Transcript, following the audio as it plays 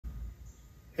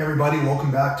Hey everybody,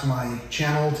 welcome back to my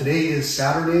channel. Today is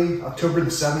Saturday, October the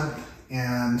 7th,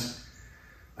 and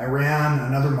I ran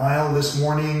another mile this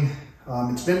morning.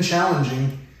 It's been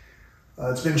challenging.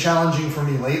 It's been challenging for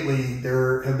me lately.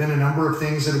 There have been a number of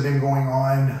things that have been going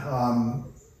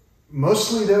on.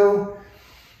 Mostly though,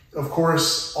 of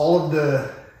course, all of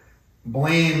the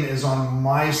blame is on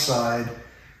my side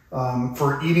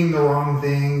for eating the wrong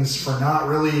things, for not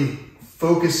really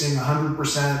focusing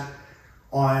 100%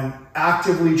 on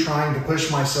actively trying to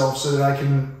push myself so that I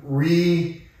can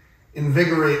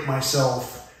reinvigorate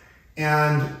myself.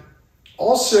 And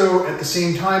also at the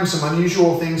same time, some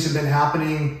unusual things have been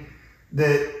happening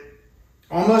that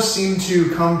almost seem to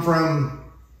come from,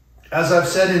 as I've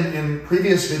said in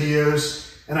previous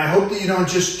videos, and I hope that you don't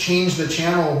just change the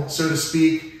channel, so to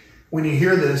speak, when you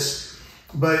hear this,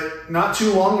 but not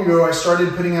too long ago, I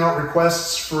started putting out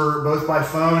requests for both by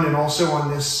phone and also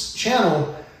on this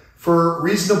channel for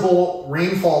reasonable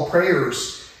rainfall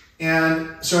prayers.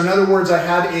 And so in other words, I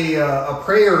had a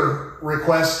prayer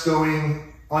request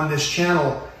going on this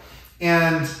channel.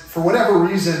 And for whatever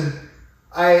reason,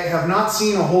 I have not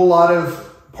seen a whole lot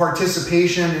of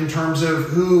participation in terms of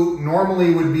who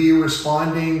normally would be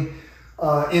responding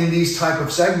in these type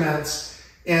of segments.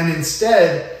 And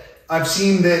instead, I've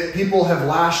seen that people have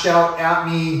lashed out at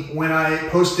me when I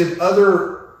posted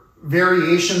other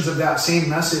variations of that same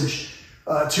message,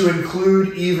 to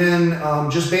include even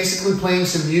just basically playing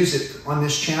some music on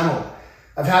this channel.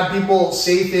 I've had people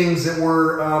say things that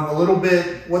were a little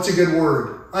bit, what's a good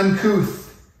word?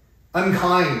 Uncouth,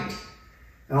 unkind,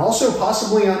 and also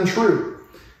possibly untrue.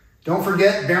 Don't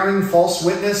forget, bearing false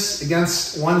witness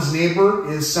against one's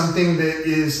neighbor is something that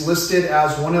is listed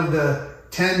as one of the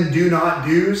 10 do not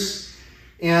do's.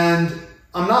 And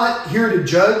I'm not here to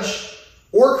judge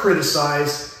or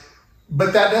criticize,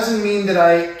 but that doesn't mean that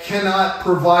I cannot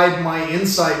provide my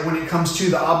insight when it comes to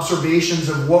the observations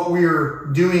of what we are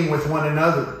doing with one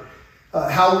another,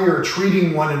 how we are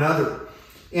treating one another.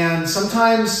 And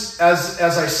sometimes, as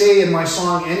I say in my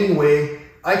song anyway,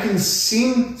 I can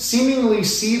seemingly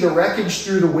see the wreckage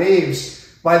through the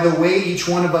waves by the way each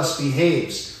one of us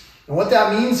behaves. And what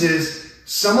that means is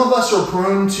some of us are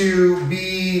prone to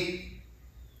be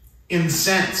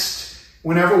incensed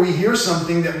whenever we hear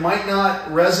something that might not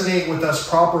resonate with us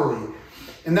properly.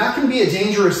 And that can be a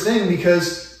dangerous thing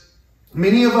because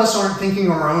many of us aren't thinking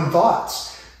our own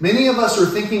thoughts. Many of us are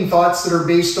thinking thoughts that are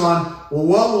based on, well,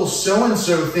 what will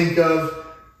so-and-so think of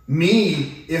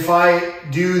me if I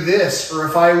do this, or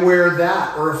if I wear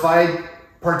that, or if I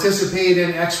participate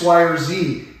in X, Y, or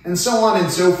Z, and so on and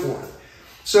so forth.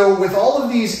 So with all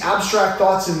of these abstract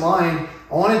thoughts in mind,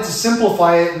 I wanted to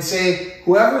simplify it and say,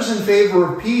 whoever's in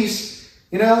favor of peace,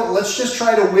 let's just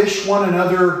try to wish one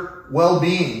another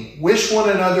well-being, wish one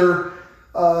another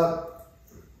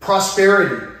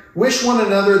prosperity, wish one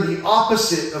another the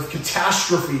opposite of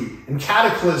catastrophe and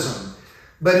cataclysm.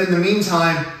 But in the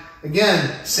meantime,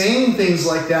 again, saying things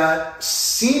like that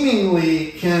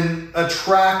seemingly can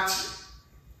attract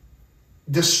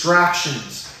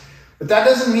distractions. But that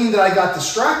doesn't mean that I got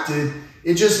distracted.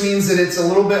 It just means that it's a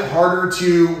little bit harder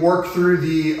to work through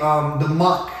the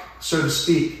muck, so to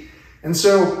speak. And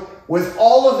so with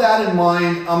all of that in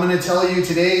mind, I'm going to tell you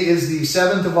today is the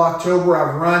 7th of October.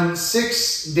 I've run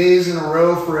 6 days in a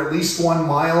row for at least 1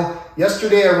 mile.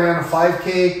 Yesterday I ran a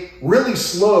 5K, really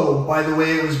slow, by the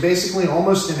way. It was basically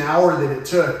almost an hour that it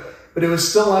took, but it was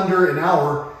still under an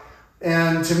hour.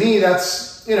 And to me,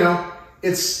 that's,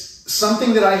 it's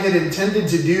something that I had intended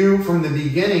to do from the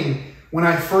beginning when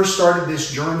I first started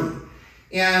this journey.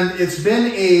 And it's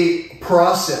been a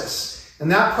process. And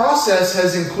that process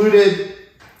has included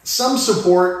some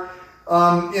support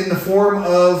in the form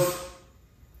of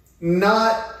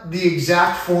not the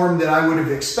exact form that I would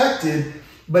have expected,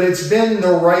 but it's been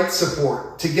the right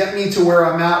support to get me to where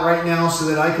I'm at right now so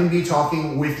that I can be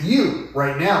talking with you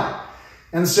right now.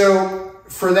 And so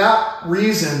for that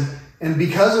reason, and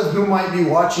because of who might be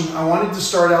watching, I wanted to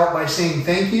start out by saying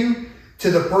thank you to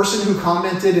the person who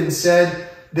commented and said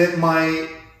that my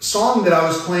song that I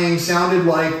was playing sounded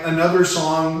like another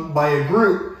song by a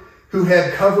group who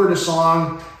had covered a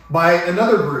song by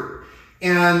another group.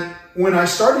 And when I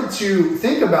started to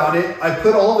think about it, I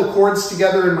put all the chords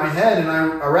together in my head and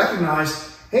I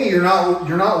recognized, hey, you're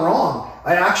not wrong.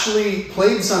 I actually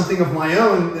played something of my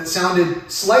own that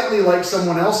sounded slightly like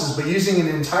someone else's, but using an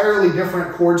entirely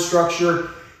different chord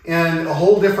structure and a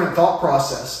whole different thought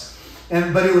process.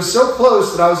 But it was so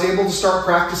close that I was able to start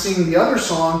practicing the other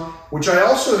song, which I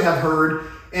also had heard,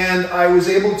 and I was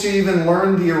able to even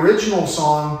learn the original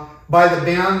song by the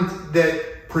band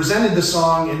that presented the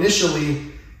song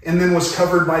initially and then was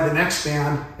covered by the next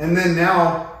band. And then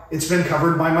now it's been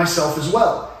covered by myself as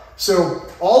well. So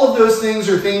all of those things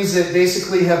are things that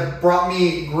basically have brought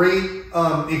me great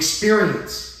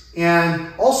experience.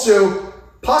 And also,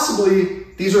 possibly,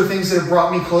 these are things that have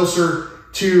brought me closer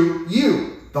to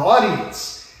you, the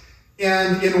audience.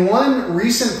 And in one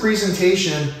recent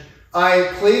presentation, I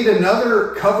played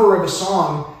another cover of a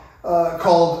song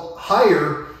called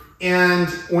Higher. And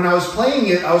when I was playing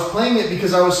it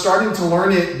because I was starting to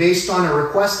learn it based on a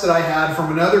request that I had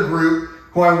from another group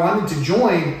who I wanted to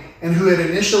join and who had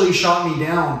initially shot me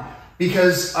down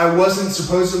because I wasn't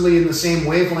supposedly in the same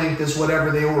wavelength as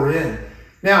whatever they were in.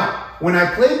 Now, when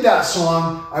I played that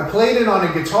song, I played it on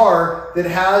a guitar that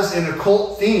has an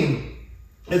occult theme.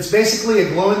 It's basically a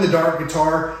glow-in-the-dark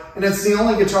guitar, and it's the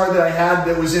only guitar that I had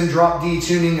that was in drop D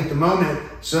tuning at the moment,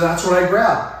 so that's what I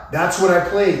grabbed. That's what I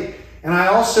played. And I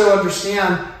also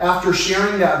understand, after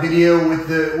sharing that video with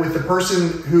the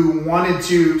person who wanted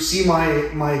to see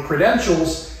my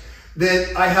credentials,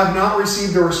 that I have not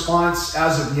received a response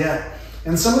as of yet.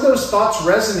 And some of those thoughts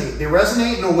resonate. They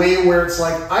resonate in a way where it's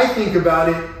like, I think about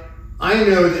it, I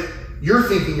know that you're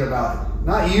thinking about it.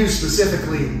 Not you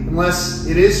specifically, unless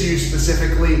it is you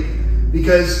specifically,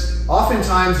 because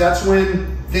oftentimes that's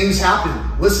when things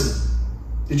happen. Listen,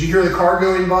 did you hear the car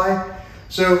going by?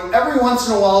 So every once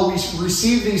in a while we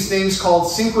receive these things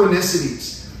called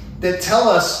synchronicities that tell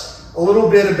us a little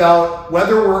bit about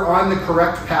whether we're on the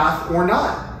correct path or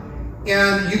not.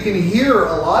 And you can hear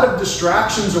a lot of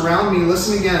distractions around me.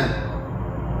 Listen again.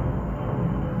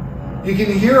 You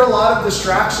can hear a lot of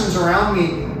distractions around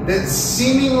me that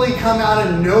seemingly come out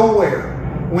of nowhere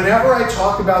whenever I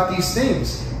talk about these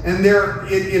things. And they're,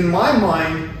 in my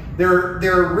mind, they're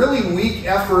really weak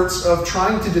efforts of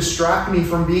trying to distract me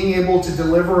from being able to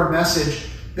deliver a message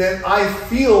that I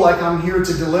feel like I'm here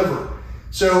to deliver.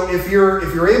 So if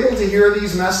you're able to hear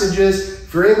these messages,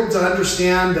 if you're able to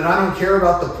understand that I don't care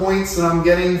about the points that I'm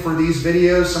getting for these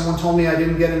videos, someone told me I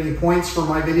didn't get any points for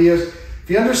my videos. If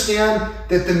you understand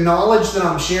that the knowledge that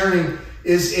I'm sharing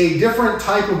is a different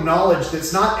type of knowledge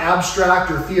that's not abstract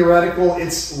or theoretical,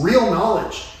 it's real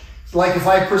knowledge. Like if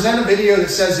I present a video that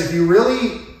says if you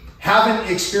really haven't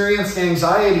experienced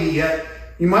anxiety yet,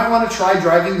 you might want to try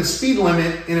driving the speed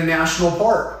limit in a national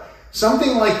park.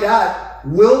 Something like that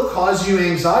will cause you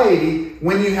anxiety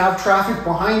when you have traffic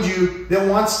behind you that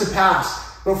wants to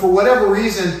pass, but for whatever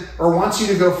reason, or wants you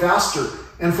to go faster.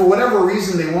 And for whatever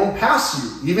reason, they won't pass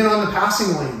you, even on the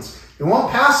passing lanes. They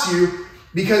won't pass you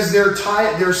because they're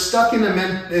stuck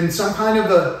in some kind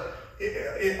of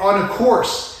on a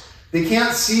course. They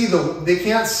can't see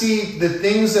the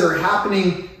things that are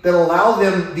happening that allow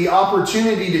them the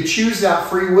opportunity to choose that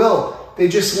free will. They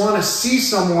just want to see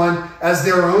someone as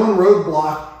their own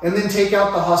roadblock and then take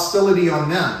out the hostility on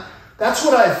them. That's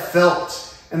what I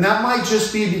felt. And that might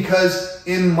just be because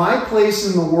in my place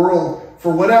in the world,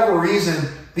 for whatever reason,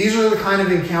 these are the kind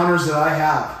of encounters that I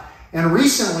have. And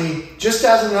recently, just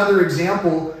as another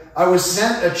example, I was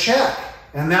sent a check.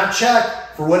 And that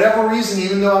check, for whatever reason,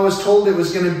 even though I was told it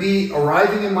was going to be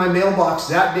arriving in my mailbox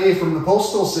that day from the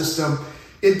postal system,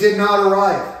 it did not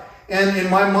arrive. And in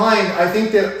my mind, I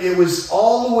think that it was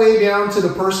all the way down to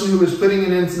the person who was putting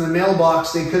it into the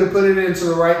mailbox. They could have put it into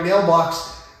the right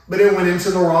mailbox, but it went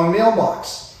into the wrong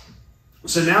mailbox.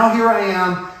 So now here I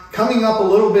am, coming up a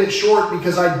little bit short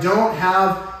because I don't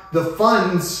have the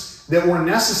funds that were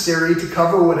necessary to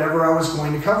cover whatever I was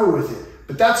going to cover with it.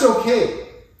 But that's okay.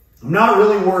 I'm not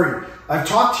really worried. I've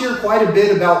talked here quite a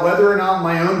bit about whether or not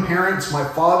my own parents, my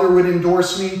father would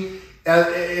endorse me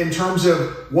in terms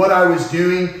of what I was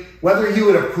doing, whether he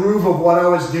would approve of what I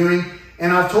was doing.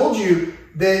 And I've told you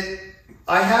that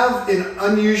I have an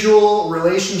unusual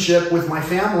relationship with my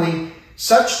family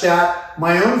such that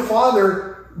my own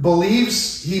father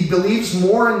believes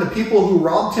more in the people who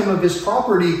robbed him of his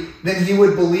property than he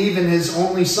would believe in his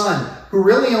only son, who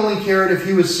really only cared if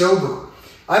he was sober.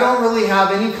 I don't really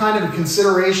have any kind of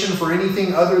consideration for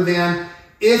anything other than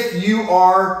if you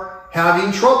are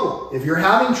having trouble. If you're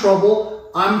having trouble,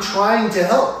 I'm trying to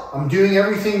help. I'm doing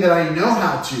everything that I know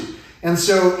how to. And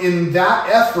so in that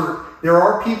effort, there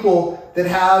are people that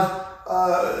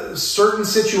have certain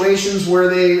situations where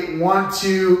they want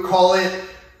to call it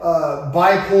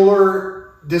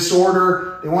bipolar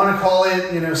disorder. They want to call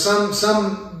it,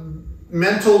 some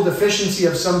mental deficiency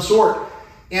of some sort.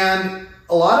 And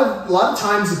a lot of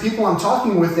times the people I'm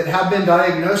talking with that have been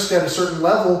diagnosed at a certain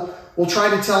level will try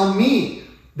to tell me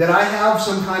that I have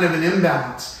some kind of an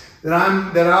imbalance, that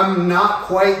I'm not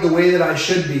quite the way that I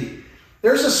should be.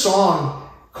 There's a song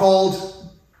called,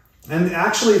 and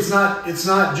actually it's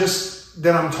not just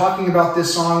that I'm talking about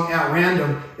this song at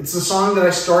random. It's the song that I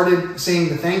started saying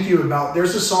the thank you about.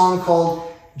 There's a song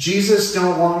called Jesus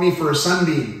Don't Want Me for a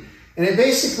Sunbeam. And it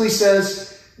basically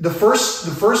says, the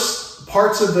first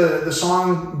parts of the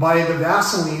song by the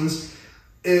Vaselines,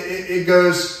 it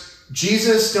goes,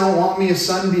 Jesus don't want me a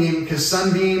sunbeam because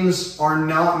sunbeams are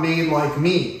not made like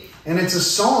me. And it's a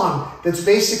song that's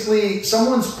basically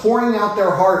someone's pouring out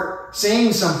their heart,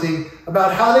 saying something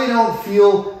about how they don't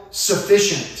feel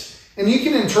sufficient. And you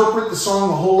can interpret the song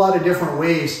a whole lot of different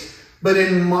ways. But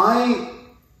in my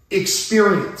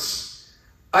experience,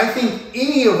 I think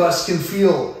any of us can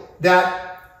feel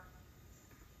that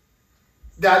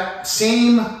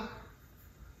same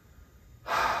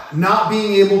not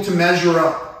being able to measure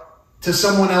up to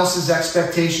someone else's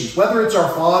expectations, whether it's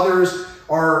our fathers,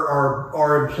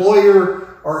 our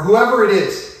employer, or whoever it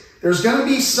is. There's going to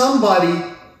be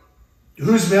somebody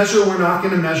whose measure we're not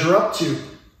going to measure up to.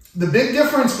 The big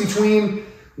difference between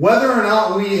whether or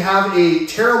not we have a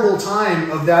terrible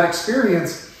time of that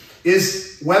experience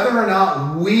is whether or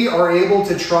not we are able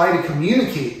to try to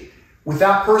communicate with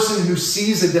that person who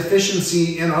sees a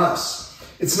deficiency in us.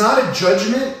 It's not a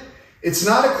judgment. It's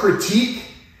not a critique.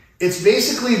 It's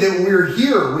basically that we're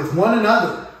here with one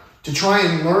another to try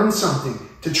and learn something,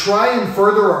 to try and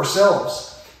further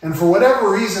ourselves. And for whatever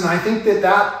reason, I think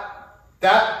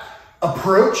that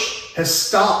approach has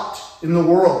stopped in the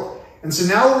world. And so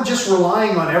now we're just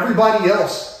relying on everybody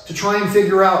else to try and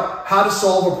figure out how to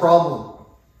solve a problem.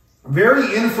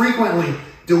 Very infrequently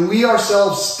do we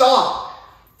ourselves stop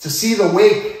to see the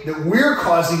wake that we're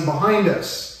causing behind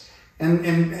us.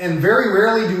 And very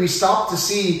rarely do we stop to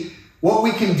see what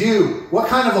we can do, what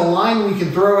kind of a line we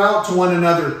can throw out to one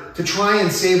another to try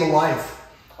and save a life.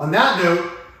 On that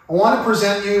note, I want to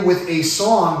present you with a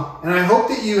song, and I hope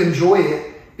that you enjoy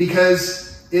it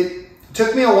because it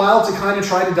took me a while to kind of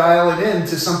try to dial it in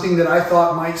to something that I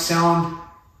thought might sound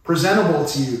presentable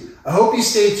to you. I hope you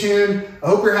stay tuned. I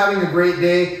hope you're having a great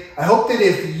day. I hope that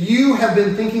if you have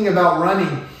been thinking about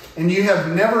running and you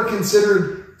have never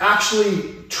considered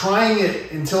actually trying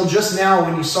it until just now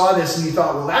when you saw this and you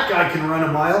thought, well, that guy can run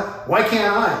a mile, why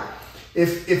can't I?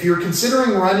 If you're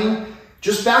considering running,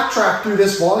 just backtrack through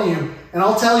this volume and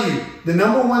I'll tell you, the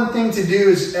number one thing to do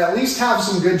is at least have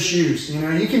some good shoes. You know,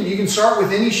 you can start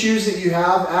with any shoes that you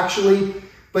have actually,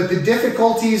 but the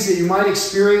difficulties that you might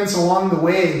experience along the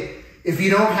way, if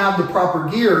you don't have the proper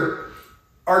gear,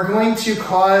 are going to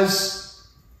cause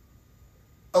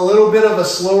a little bit of a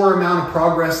slower amount of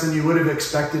progress than you would have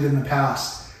expected in the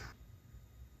past.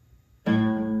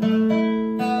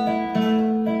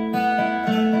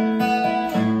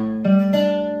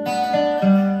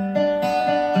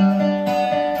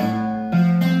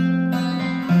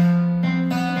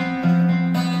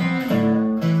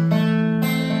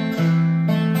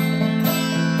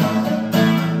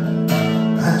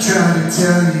 Try to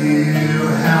tell you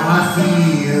how I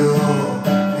feel,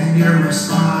 and your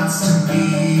response to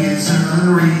me is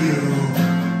unreal.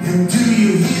 And do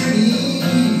you hear me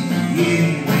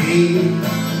anyway?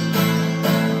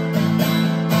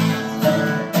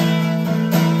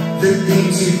 The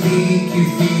things you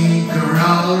think are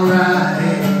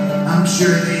alright, I'm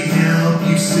sure they help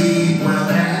you sleep well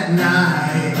at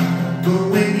night. But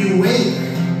when you wake,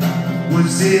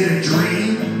 was it a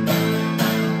dream?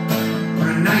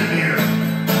 Nightmare.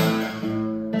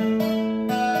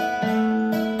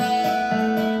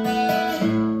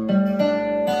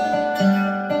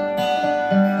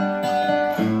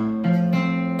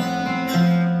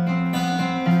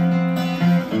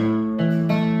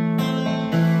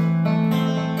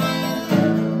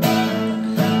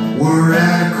 We're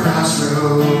at a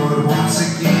crossroad once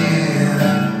again,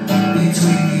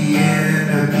 between the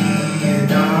enemy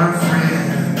and our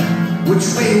friend. Which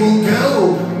way we'll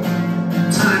go?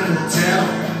 Time will tell.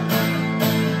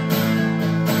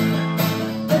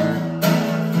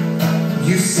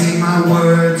 You say my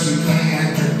words you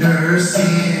can't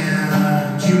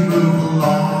understand. You move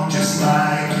along just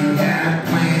like you had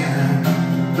planned.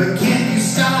 But can you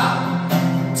stop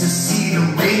to see the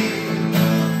wake?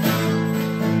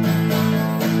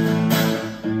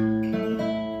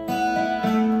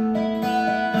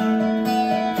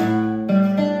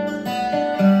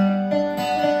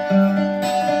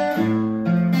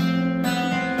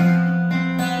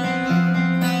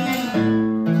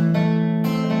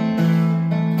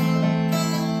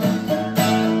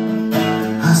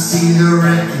 I see the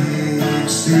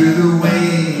wreckage through the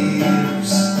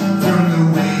waves, from the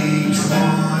way each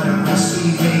one of us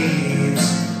behaves.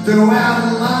 Throw out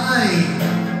a line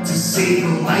to save a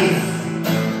life.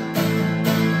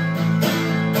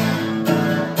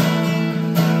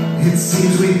 It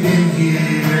seems we've been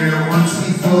here once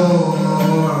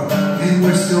before, and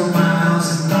we're still miles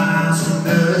and miles from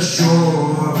the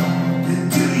shore.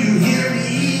 And do you hear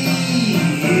me?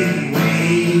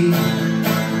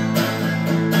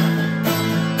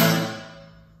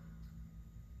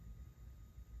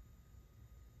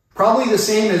 the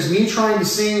same as me trying to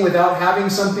sing without having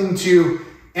something to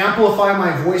amplify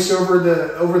my voice over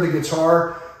the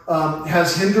guitar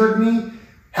has hindered me.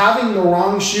 Having the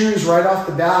wrong shoes right off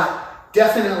the bat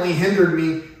definitely hindered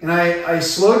me, and I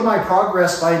slowed my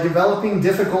progress by developing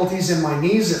difficulties in my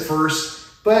knees at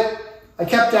first, but I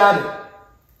kept at it.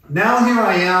 Now here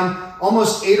I am,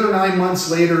 almost 8 or 9 months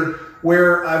later,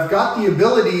 where I've got the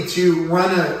ability to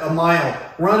run a mile,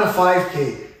 run a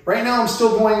 5K. Right now I'm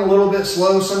still going a little bit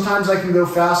slow. Sometimes I can go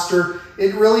faster.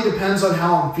 It really depends on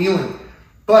how I'm feeling.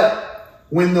 But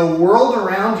when the world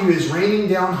around you is raining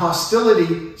down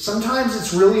hostility, sometimes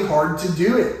it's really hard to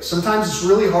do it. Sometimes it's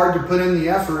really hard to put in the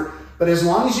effort. But as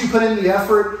long as you put in the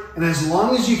effort, and as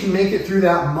long as you can make it through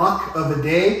that muck of a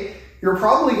day, you're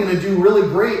probably going to do really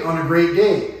great on a great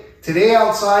day. Today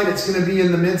outside, it's going to be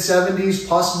in the mid-70s,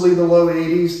 possibly the low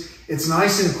 80s. It's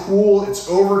nice and cool. It's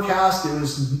overcast. It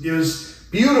was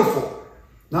beautiful.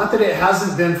 Not that it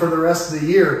hasn't been for the rest of the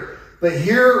year, but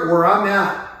here where I'm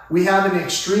at, we have an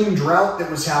extreme drought that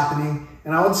was happening,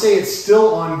 and I would say it's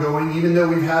still ongoing, even though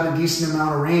we've had a decent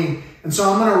amount of rain. And so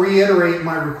I'm going to reiterate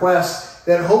my request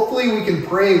that hopefully we can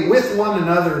pray with one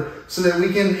another so that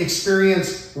we can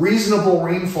experience reasonable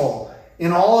rainfall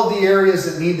in all of the areas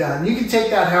that need that. And you can take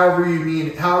that however you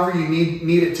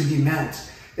need it to be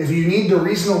meant. If you need the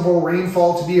reasonable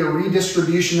rainfall to be a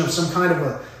redistribution of some kind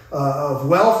of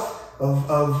wealth,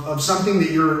 of something that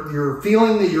you're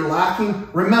feeling that you're lacking,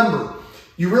 remember,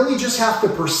 you really just have to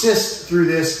persist through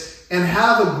this and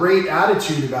have a great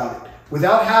attitude about it.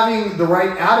 Without having the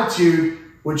right attitude,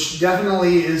 which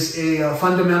definitely is a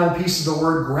fundamental piece of the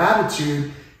word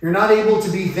gratitude, you're not able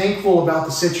to be thankful about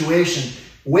the situation.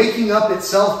 Waking up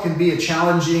itself can be a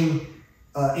challenging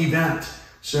event.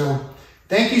 So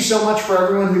thank you so much for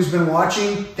everyone who's been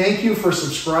watching. Thank you for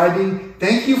subscribing.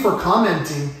 Thank you for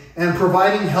commenting and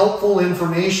providing helpful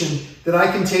information that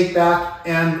I can take back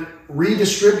and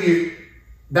redistribute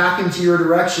back into your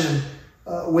direction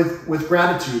with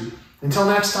gratitude. Until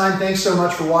next time, thanks so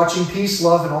much for watching. Peace,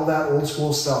 love, and all that old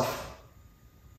school stuff.